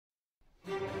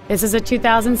This is a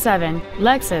 2007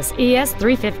 Lexus ES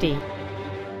 350.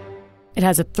 It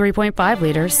has a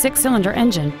 3.5-liter six-cylinder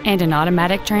engine and an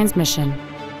automatic transmission.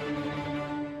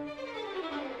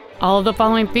 All of the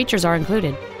following features are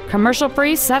included: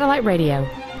 commercial-free satellite radio,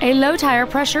 a low tire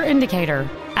pressure indicator,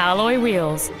 alloy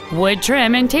wheels, wood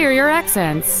trim interior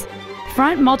accents,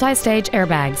 front multi-stage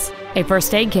airbags, a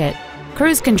first aid kit,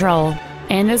 cruise control,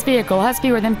 and this vehicle has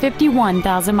fewer than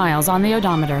 51,000 miles on the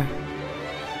odometer.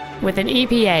 With an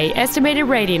EPA estimated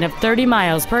rating of 30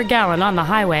 miles per gallon on the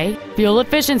highway, fuel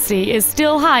efficiency is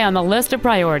still high on the list of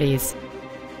priorities.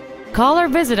 Call or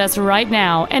visit us right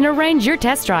now and arrange your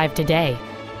test drive today.